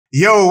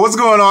Yo, what's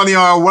going on,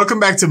 y'all? Welcome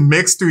back to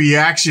Mixed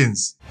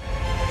Reactions.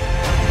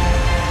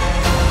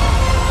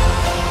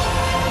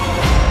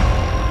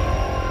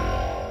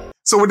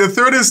 So with the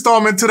third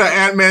installment to the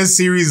Ant-Man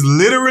series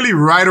literally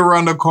right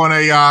around the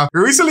corner, y'all,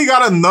 we recently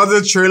got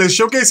another trailer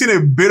showcasing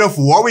a bit of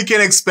what we can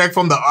expect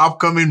from the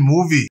upcoming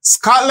movie.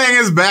 Scott Lang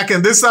is back,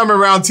 and this time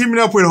around teaming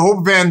up with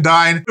Hope Van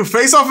Dyne to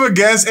face off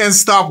against and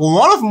stop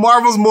one of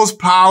Marvel's most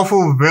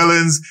powerful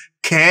villains,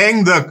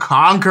 Kang the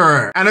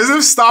Conqueror. And as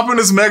if stopping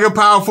this mega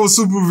powerful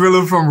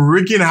supervillain from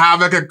wreaking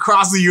havoc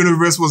across the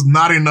universe was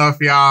not enough,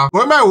 y'all.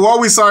 Going by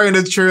what we saw in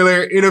the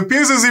trailer, it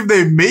appears as if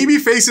they may be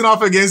facing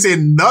off against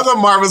another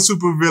Marvel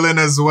supervillain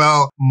as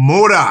well,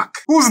 Modok,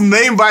 whose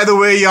name, by the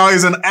way, y'all,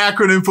 is an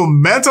acronym for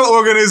mental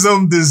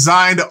organism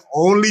designed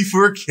only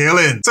for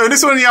killing. So in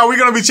this one, y'all, we're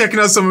gonna be checking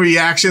out some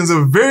reactions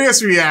of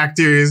various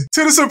reactors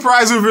to the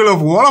surprise reveal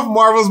of one of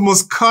Marvel's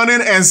most cunning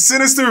and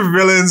sinister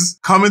villains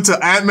coming to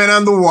Ant-Man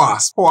and the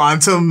Wasp,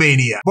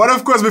 Quantumania. But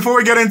of course, before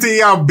we get into it,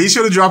 y'all, be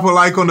sure to drop a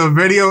like on the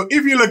video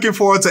if you're looking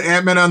forward to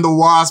Ant-Man and the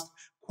Wasp,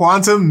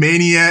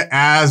 Quantumania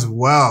as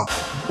well.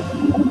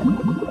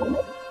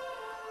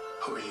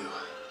 Who are you?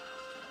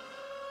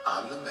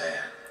 I'm the man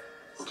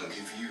who can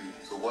give you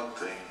the one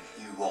thing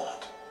you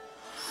want.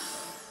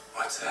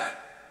 What's that?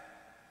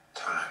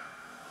 Time.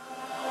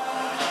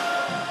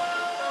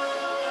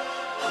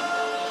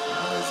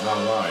 It's not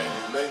lying.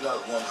 You may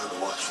not want her to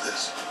watch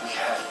this. We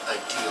had a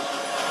deal.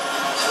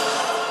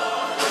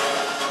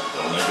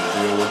 Don't make a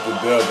deal with the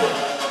devil.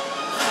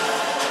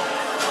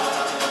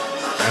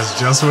 That's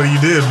just what he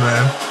did,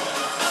 man.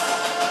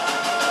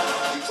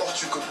 You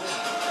thought you could win.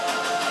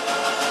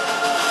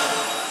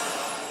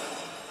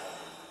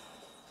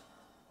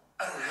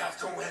 I don't have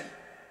to win.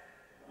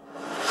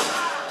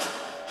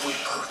 We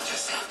both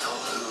just have to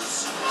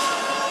lose.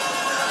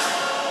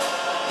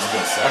 He's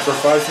gonna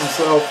sacrifice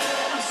himself.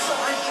 I'm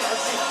sorry,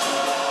 Cassie.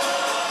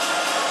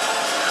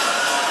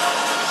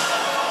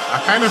 I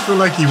kind of feel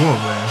like he won't,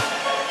 man.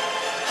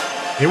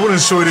 They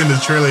wouldn't show it in the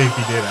trailer if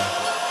he did that.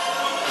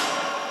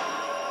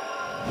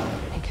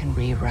 I can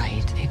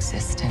rewrite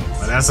existence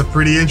But that's a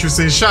pretty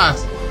interesting shot.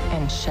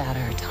 and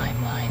shatter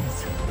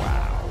timelines.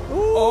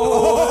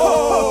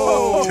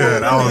 Oh!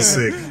 Dude, that was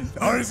sick.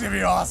 Oh, this is gonna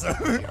be awesome.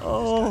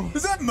 Oh,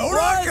 Is that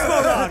Modok?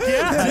 Modok,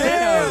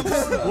 yeah,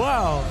 damn.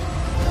 Wow.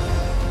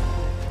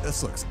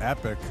 This looks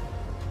epic.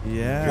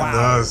 Yeah. It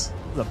does.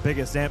 The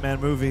biggest Ant-Man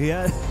movie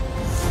yet.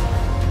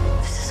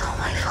 This is all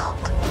my fault.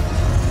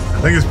 I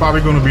think it's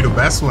probably going to be the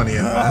best one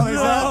yet, Oh, man. is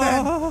that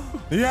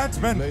then? Yeah, it's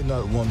You been. may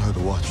not want her to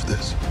watch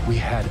this. We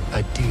had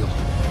a deal.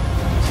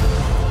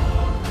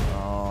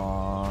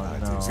 Oh, I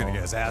no. think he's gonna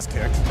get his ass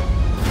kicked.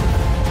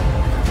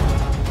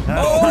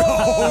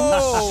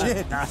 Oh,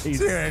 Shit. nice.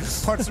 Dude, I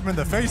just punched him in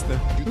the face then.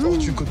 You thought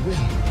you could win.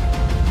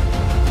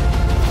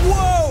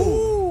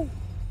 Whoa!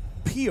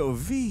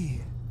 POV.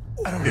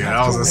 Yeah,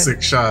 that was a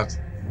sick shot.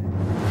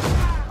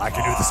 I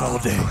can do this all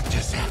day.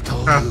 Just have to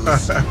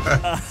lose.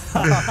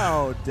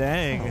 Oh,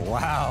 dang.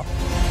 Wow.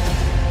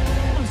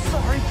 I'm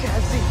sorry,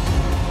 Cassie.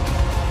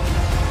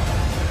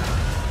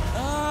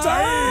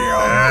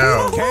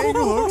 Damn. Kang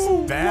looks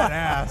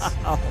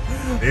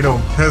badass. They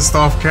don't pissed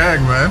off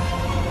Kang, man.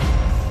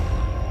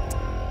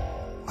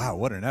 Wow,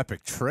 what an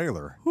epic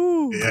trailer.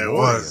 Yeah, it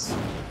was.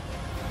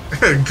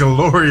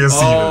 Glorious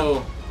even.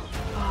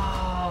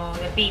 Oh,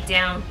 the beat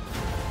down.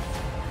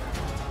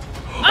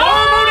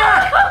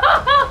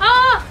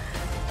 Oh,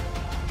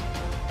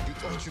 You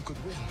thought you could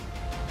win.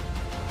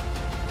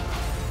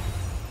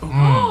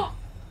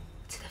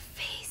 to the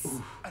face.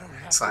 I don't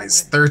have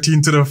Size to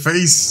 13 to the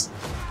face. win.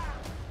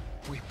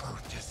 We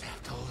both just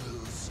have to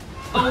lose.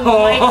 Oh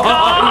my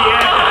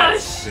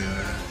gosh. Yeah.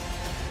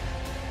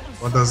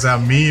 What does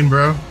that mean,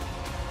 bro?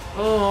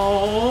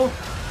 Oh.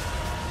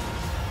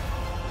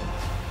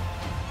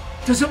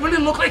 Does it really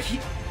look like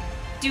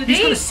Do he's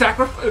they? gonna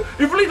sacrifice?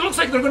 It really looks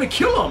like they're gonna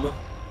kill him.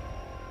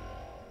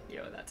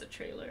 Yo, that's a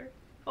trailer.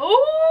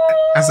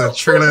 Oh. That's a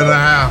trailer and a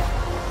half.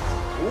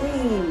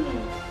 Ooh.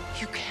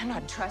 You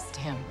cannot trust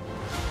him.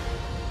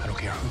 I don't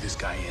care who this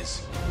guy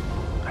is.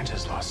 I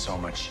just lost so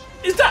much.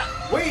 Is that?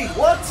 Wait,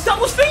 what? That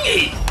was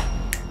Thingy.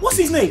 What's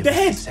his name? The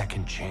head.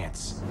 Second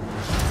chance.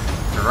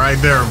 You're right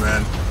there,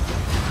 man.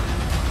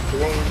 The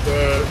one with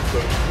the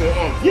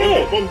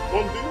Yeah. one.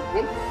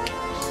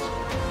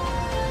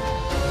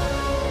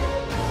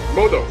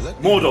 Modok. Let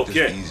me Modok, make this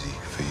yeah. easy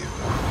for you.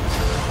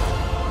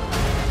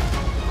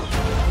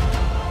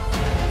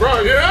 Bro,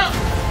 yeah?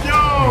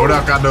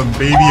 Modok got them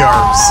baby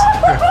arms.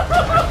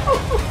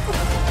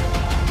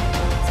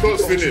 It's not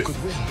You finished. could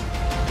win.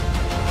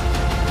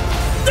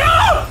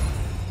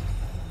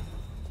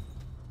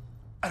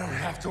 I don't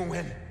have to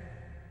win.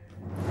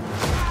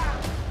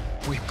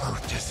 We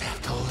both just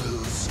have to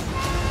lose.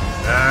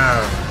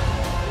 Damn.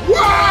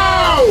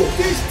 Wow!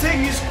 This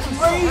thing is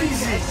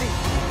crazy.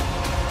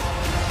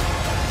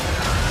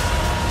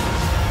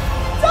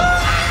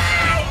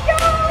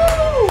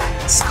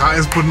 Sky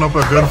is putting up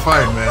a good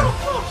fight, man.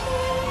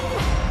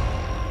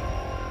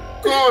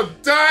 God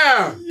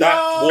damn!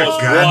 That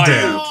was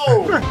Goddamn.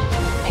 wild.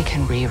 I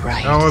can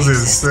rewrite That was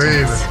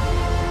insane.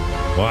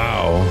 existence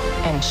Wow.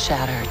 and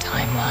shatter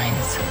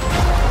timelines.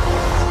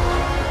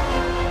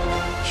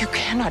 You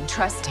cannot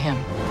trust him.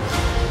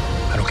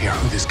 I don't care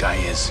who this guy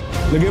is.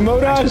 Look at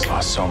Modok. I just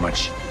lost so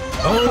much.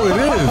 Oh, it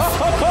is.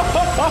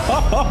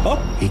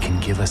 He can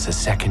give us a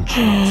second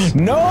chance.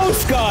 No,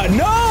 Scott,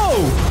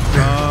 no!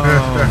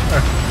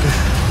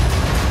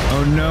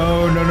 Oh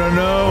no, no, no,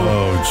 no.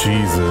 Oh,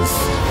 Jesus.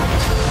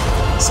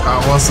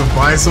 Scott wants to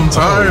buy some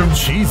time. Oh,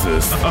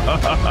 Jesus.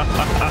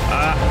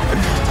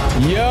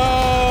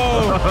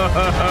 Yo!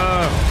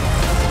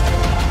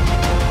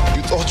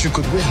 You thought you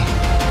could win.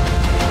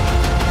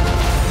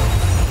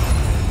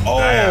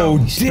 Oh,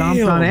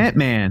 Stomped on damn.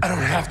 Ant-Man. I don't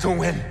have to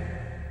win.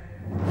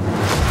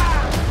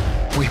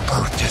 We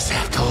both just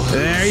have to lose.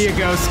 There you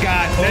go,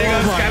 Scott. There you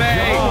go, Scott.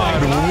 Hey.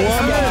 God,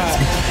 what?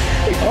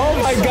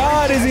 Oh my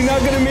God, is he not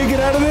gonna make it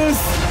out of this?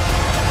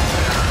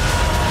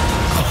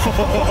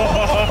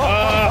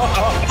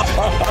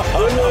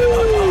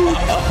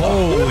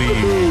 Holy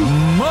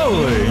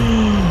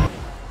moly.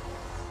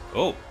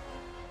 Oh.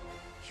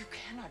 You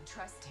cannot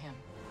trust him.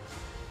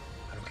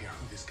 I don't care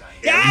who this guy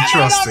is. He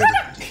trusted.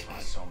 I just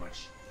lost so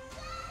much.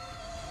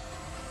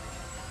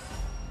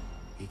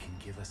 He can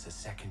give us a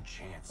second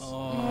chance.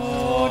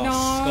 Oh,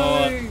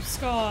 no, Scott.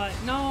 Scott,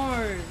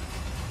 no.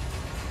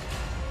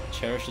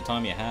 Cherish the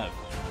time you have.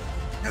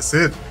 That's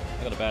it.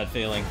 I got a bad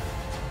feeling.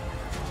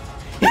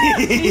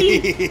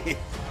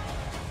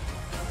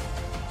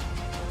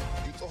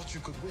 You thought you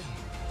could win.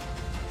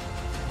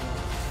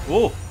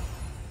 Oh.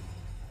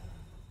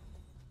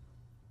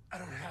 I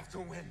don't have to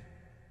win.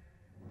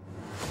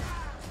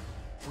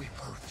 We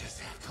both just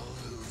have to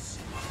lose.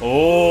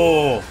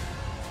 Oh.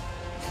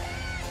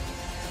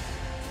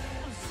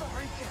 I'm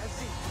sorry,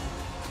 Cassie.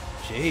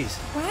 Jeez.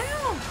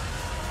 Wow.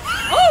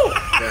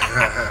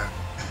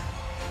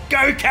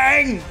 Go,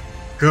 Kang!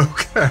 Go.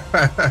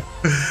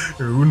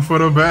 Rooting for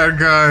the bad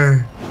guy.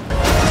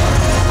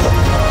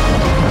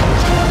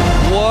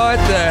 What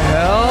the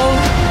hell?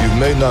 You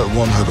may not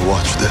want her to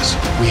watch this.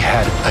 We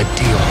had a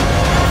deal.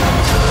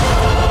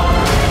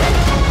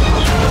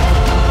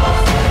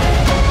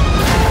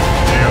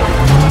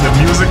 Damn, the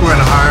music went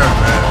higher,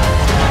 man.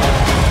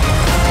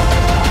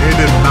 They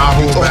did not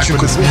hold back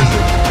with this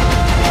music.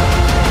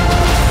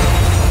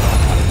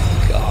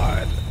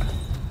 God.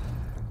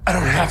 I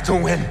don't have to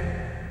win.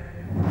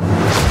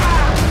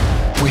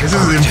 This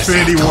is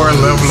Infinity War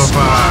level of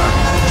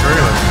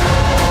trailer.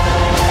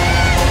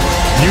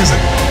 Music.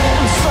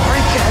 I'm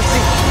sorry,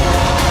 Cassie.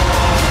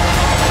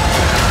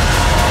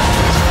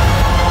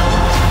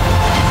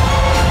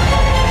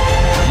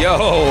 Yo!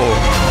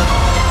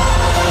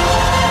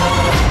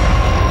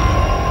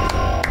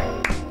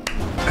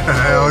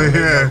 Hell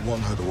yeah. I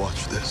want her to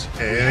watch this.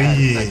 Hell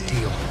yeah.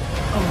 Deal.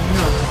 Oh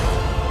no.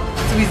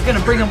 So he's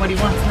gonna bring him what he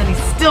wants, and then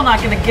he's still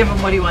not gonna give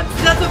him what he wants.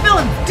 That's what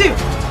villains do.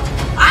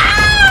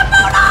 Ah,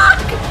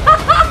 Modok!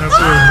 That's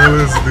what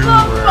villains do,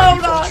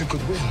 bro. Modok. You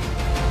could win.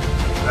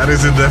 That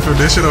is the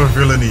definition of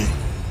villainy.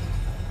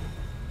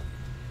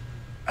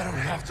 I don't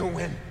have to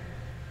win.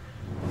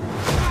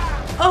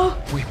 Oh,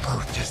 We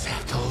both just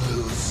have to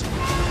lose.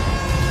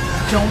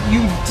 don't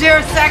you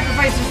dare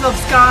sacrifice yourself,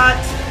 Scott.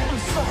 I'm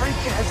sorry,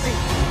 Cassie.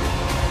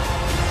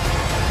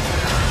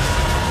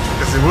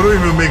 Because it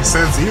wouldn't even make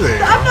sense either.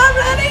 I'm not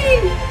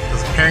ready.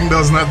 Because Kang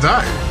does not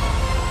die.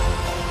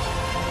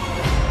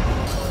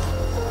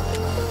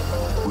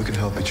 We can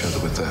help each other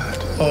with that.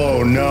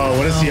 Oh no,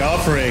 what is he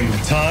offering?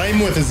 Time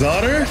with his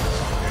daughter?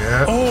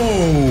 Yeah.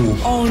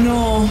 Oh! Oh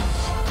no.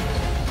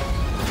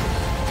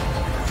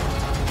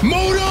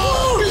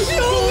 Modok!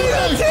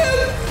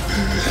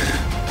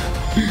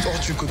 You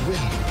thought you could win.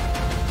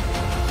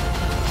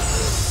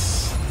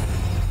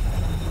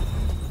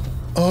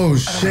 Oh I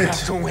shit. don't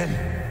have to win.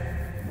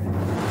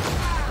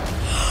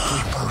 We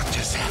both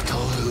just have to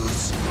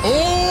lose.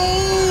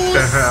 Oh!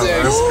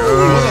 Let's What go.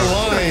 a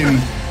line!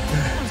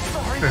 I'm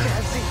sorry,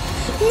 Cassie.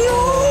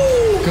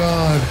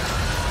 God.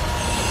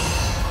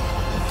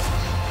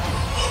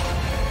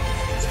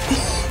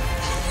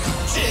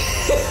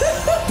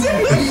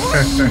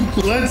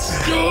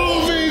 Let's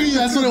go, baby!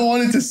 That's what I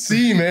wanted to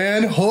see,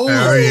 man. Holy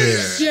Hell yeah.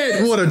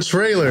 shit! What a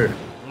trailer!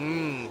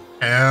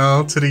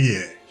 Hell to the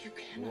yeah. You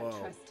cannot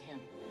trust him.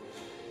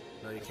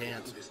 No, you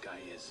can't. Who this guy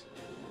is.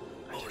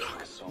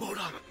 Modok.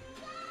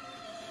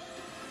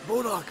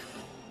 Modok.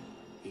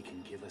 He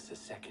can give us a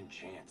second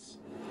chance.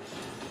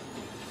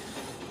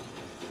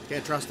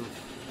 Can't trust him.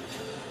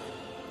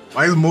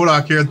 Why is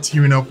Modok here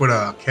teaming up with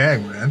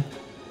Kang, man?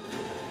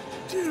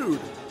 Dude.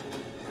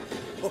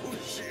 Oh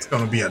shit. It's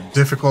gonna be a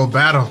difficult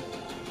battle.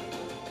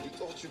 You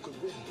thought you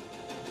could win.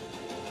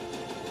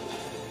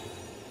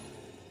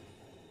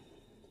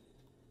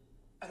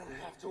 I don't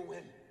have to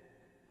win.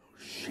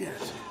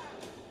 Shit.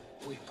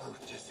 We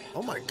both just have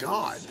Oh my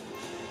god.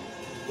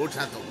 Both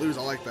have to lose.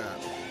 I like that.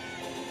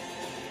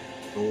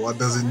 But what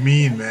does it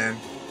mean, man?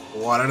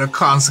 What are the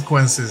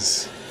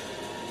consequences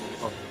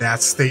of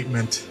that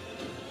statement?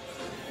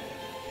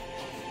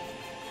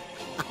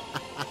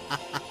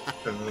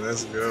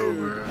 Let's go,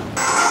 bro.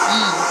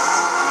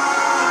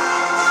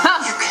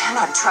 You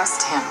cannot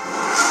trust him.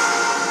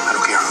 I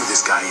don't care who who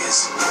this guy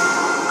is.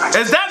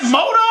 Is that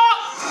Modok?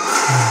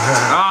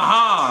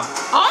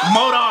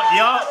 Modok,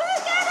 yup.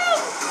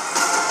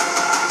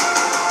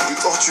 You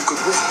thought you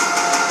could win.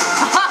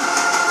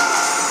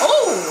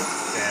 Oh!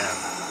 Damn.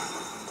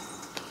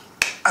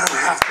 I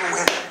don't have to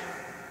win.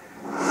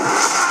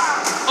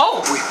 Oh!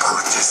 We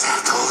both just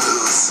have to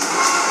lose.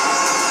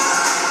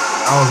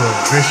 That was a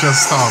vicious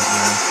stomp,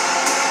 man.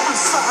 I'm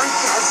sorry,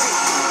 Cassie.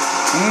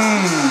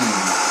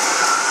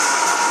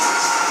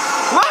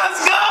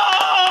 Let's go!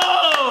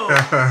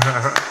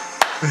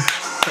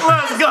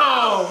 Let's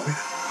go!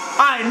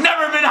 I ain't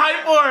never been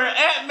hyped for an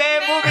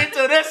Ant-Man movie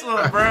to this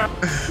one, bro.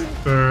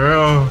 For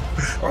real.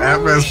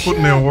 Ant-Man's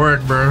putting in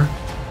work, bro.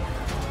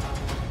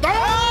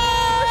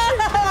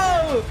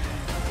 Oh!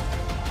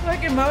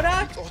 Fucking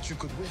Modok? Thought you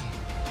could win.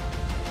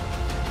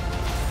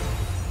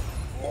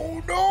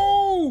 Oh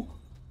no!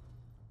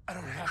 I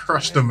don't have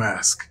Crush to the win.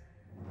 mask.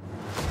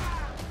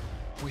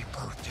 We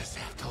both just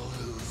have to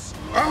lose.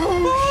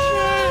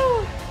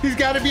 Oh shit! He's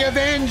got to be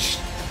avenged.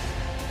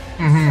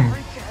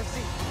 Sorry,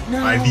 Cassie.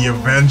 By the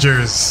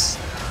Avengers.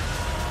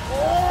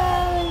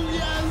 Oh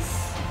yes!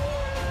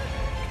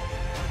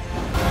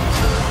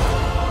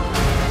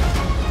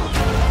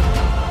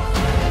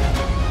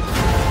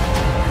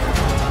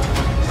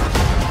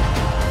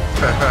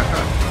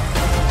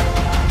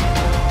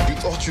 You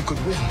thought you could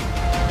win.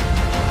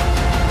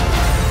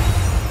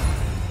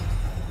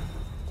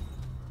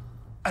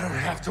 I don't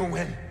have to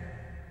win.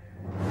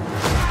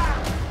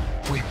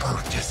 We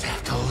both just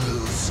have to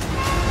lose.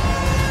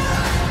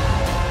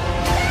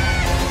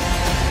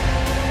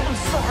 I'm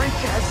sorry,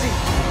 Cassie.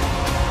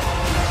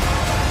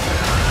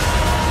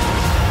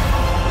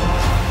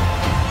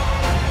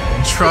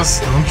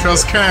 Don't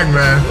trust Kang,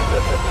 man.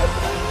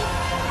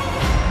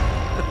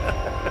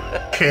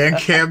 Kang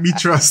can't be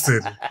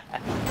trusted.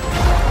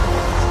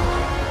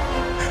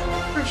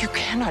 You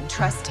cannot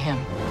trust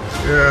him.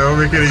 Yeah, don't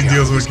make any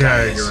deals with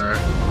Kang, man.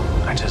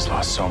 I just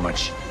lost so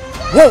much.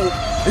 Whoa!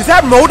 Is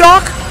that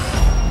Modok?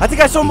 I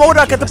think I saw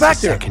Modok at the back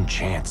there. Second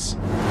chance.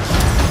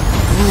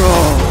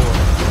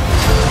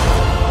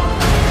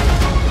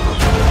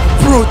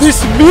 Bro,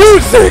 this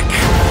music!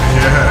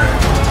 Yeah.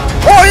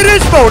 Oh, it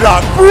is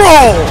Modok,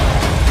 bro!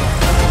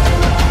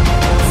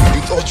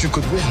 You thought you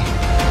could win.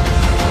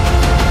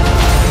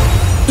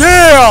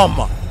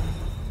 Damn!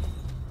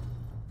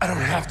 I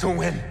don't have to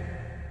win.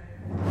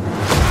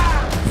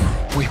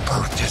 We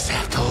both just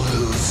have to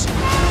lose.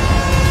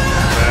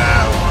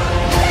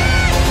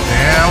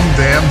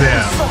 Damn.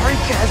 Sorry,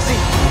 Cassie.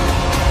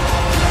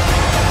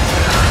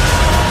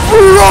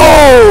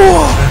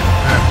 Bro!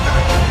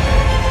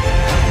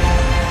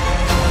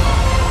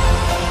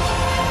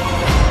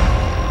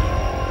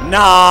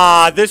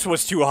 Nah, this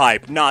was too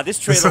hype. Nah, this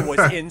trailer was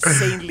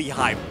insanely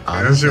hype.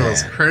 That shit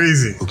was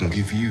crazy. Who can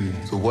give you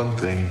the one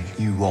thing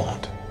you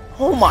want?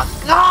 Oh my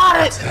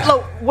god!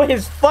 Look, with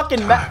his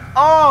fucking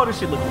oh, this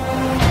shit look.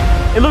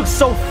 It looks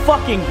so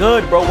fucking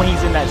good, bro, when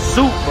he's in that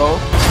suit, bro.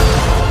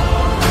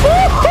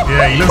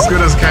 Yeah, he looks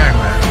good as Kang,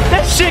 man.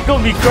 That shit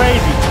gonna be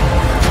crazy.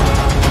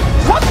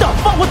 What the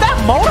fuck? Was that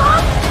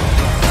Modok?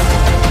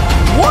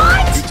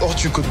 What? You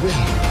thought you could win.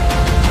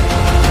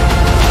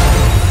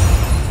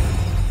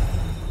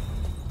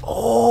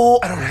 Oh,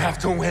 I don't have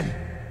to win.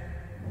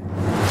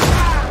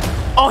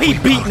 oh, he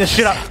beating the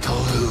shit out. Have to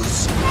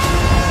lose.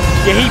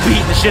 Yeah, he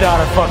beating the shit out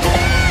of fucking.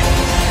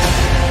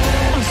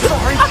 I'm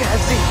sorry,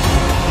 Cassie.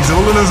 He's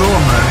holding his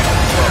own, man.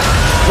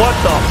 What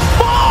the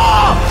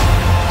fuck?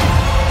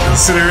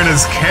 Considering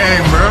it's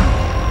Kang, bro.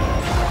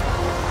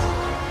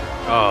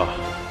 Oh.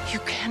 You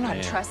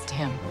cannot trust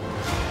him.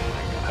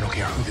 I don't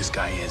care who this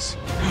guy is.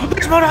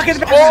 There's Modok in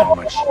the back. So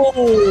much.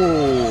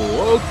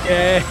 Oh,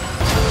 okay.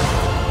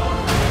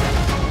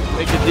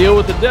 Make a deal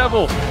with the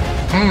devil.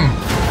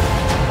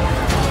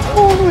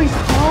 Holy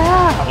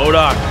crap!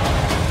 Modok.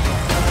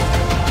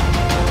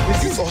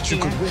 You thought you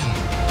could win.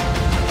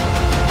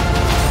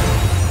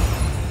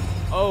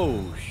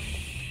 Oh,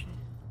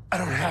 I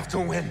don't have to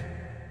win.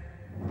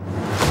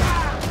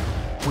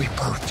 We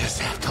both just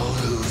have to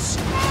lose.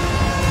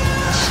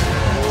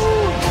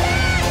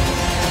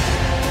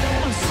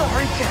 I'm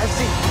sorry,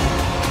 Cassie.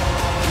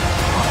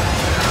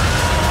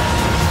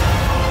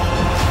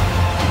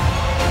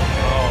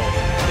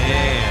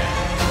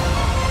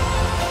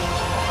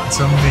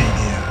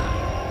 Quantumania.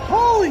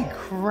 Holy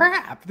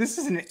crap! This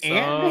is an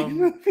Ant-Man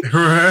movie.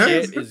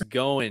 Right? shit is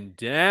going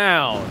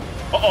down.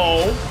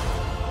 Uh-oh.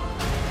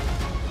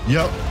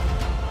 Yep.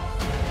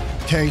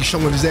 Kang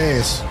showing his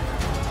ass.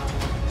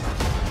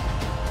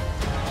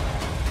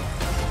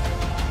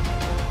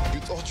 You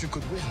thought you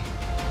could win.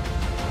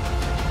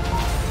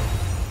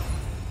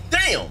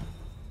 Damn.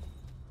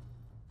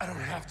 I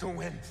don't have to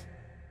win.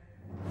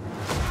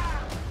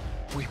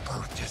 We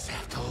both just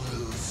have to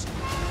lose.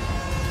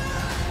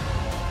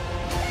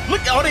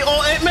 Look, are they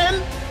all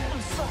Ant-Man?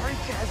 I'm sorry,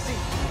 Cassie.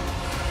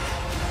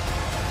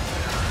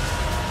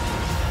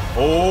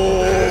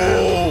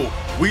 Oh,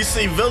 we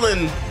see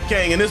villain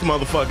Kang in this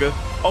motherfucker.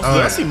 Oh,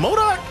 did I see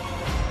Modok?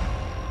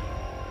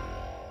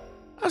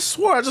 I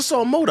swore I just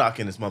saw Modok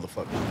in this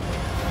motherfucker.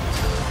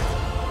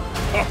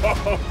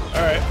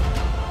 Alright.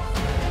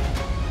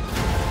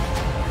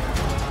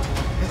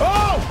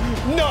 Oh!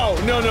 No!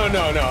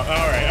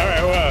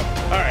 Alright, well,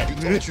 alright. You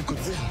thought you could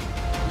win.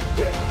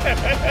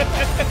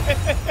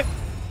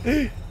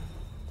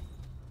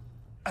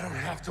 I don't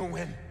have to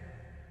win.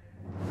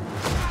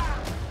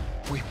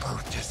 We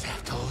both just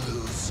have to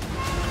lose.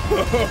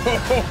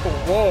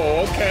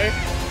 Whoa, okay.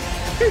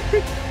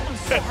 I'm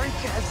sorry,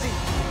 Cassie.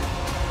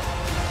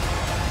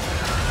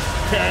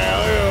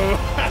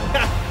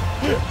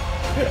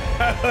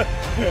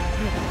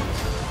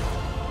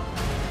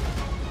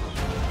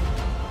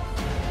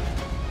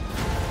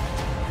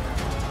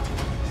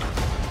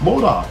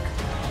 Modok.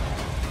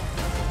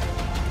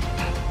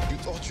 You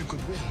thought you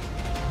could win.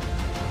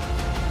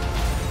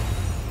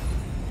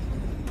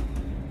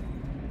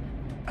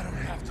 I don't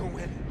have to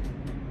win.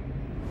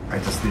 I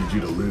just need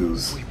you to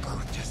lose. We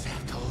both just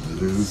have to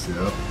Lose, yep.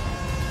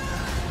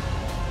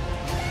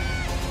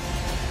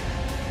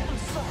 I'm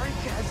sorry,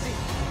 Cassie.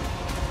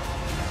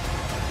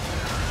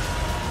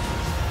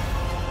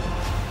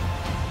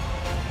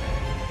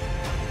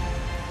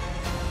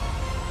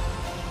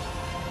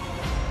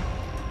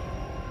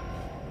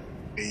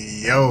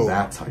 Yo.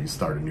 That's how you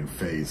start a new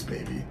phase,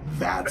 baby.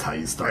 That's how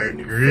you start a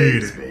new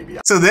Agreed. phase, baby.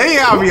 So there you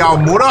have y'all.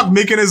 Modok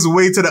making his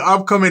way to the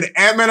upcoming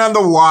Ant-Man and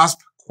the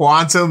Wasp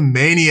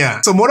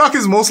Quantumania. So Modok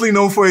is mostly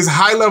known for his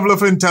high level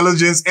of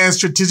intelligence and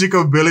strategic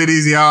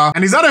abilities, y'all.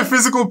 And he's not a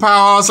physical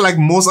powerhouse like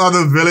most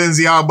other villains,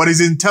 y'all, but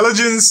his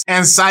intelligence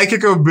and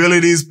psychic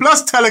abilities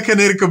plus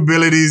telekinetic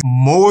abilities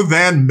more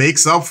than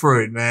makes up for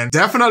it, man.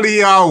 Definitely,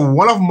 y'all,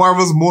 one of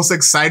Marvel's most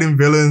exciting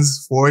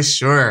villains for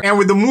sure. And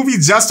with the movie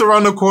just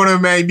around the corner,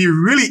 man, it'd be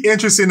really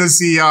interesting to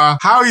see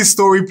how his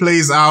story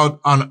plays out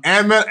on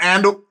Ant-Man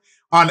and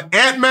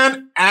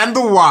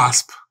the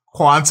Wasp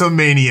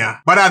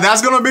Quantumania. But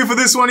that's gonna be for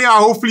this one,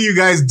 y'all. Hopefully you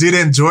guys did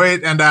enjoy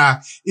it. And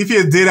if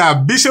you did,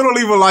 be sure to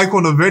leave a like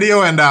on the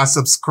video and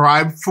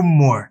subscribe for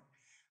more.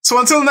 So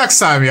until next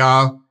time,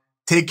 y'all,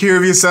 take care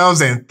of yourselves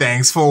and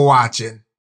thanks for watching.